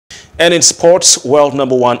And in sports, world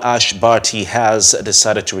number one Ash Barty has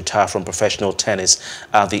decided to retire from professional tennis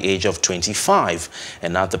at the age of 25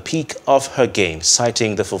 and at the peak of her game,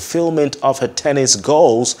 citing the fulfillment of her tennis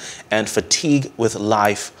goals and fatigue with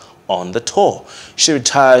life on the tour. She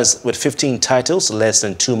retires with 15 titles less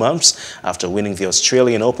than 2 months after winning the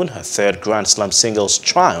Australian Open, her third Grand Slam singles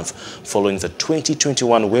triumph following the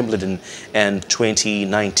 2021 Wimbledon and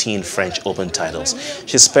 2019 French Open titles.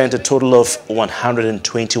 She spent a total of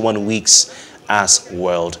 121 weeks as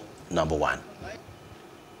world number one.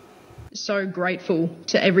 So grateful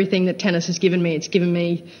to everything that tennis has given me. It's given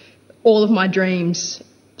me all of my dreams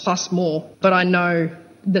plus more, but I know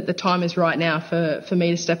that the time is right now for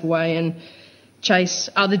me to step away and chase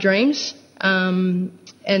other dreams and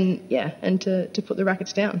to put the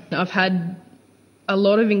rackets down. I've had a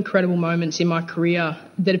lot of incredible moments in my career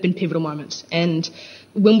that have been pivotal moments, and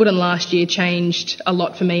Wimbledon last year changed a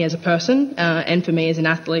lot for me as a person and for me as an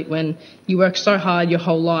athlete when you work so hard your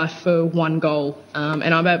whole life for one goal,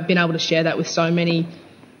 and I've been able to share that with so many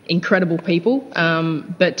incredible people,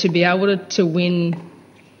 but to be able to win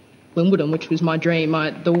Wimbledon, which was my dream,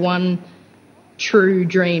 the one true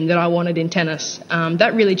dream that I wanted in tennis,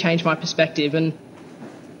 that really changed my perspective. And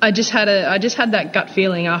I just had that gut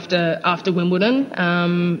feeling after Wimbledon,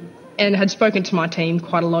 and had spoken to my team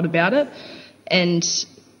quite a lot about it. And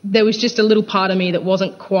there was just a little part of me that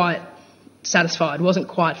wasn't quite satisfied, wasn't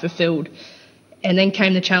quite fulfilled. And then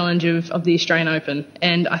came the challenge of the Australian Open,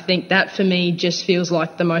 and I think that for me just feels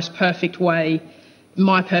like the most perfect way,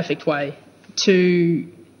 my perfect way to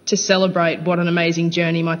celebrate what an amazing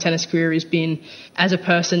journey my tennis career has been. As a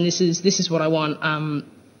person, this is what I want. I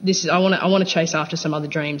want to chase after some other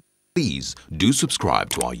dreams. Please do subscribe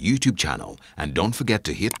to our YouTube channel and don't forget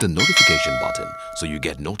to hit the notification button so you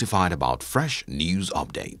get notified about fresh news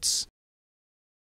updates.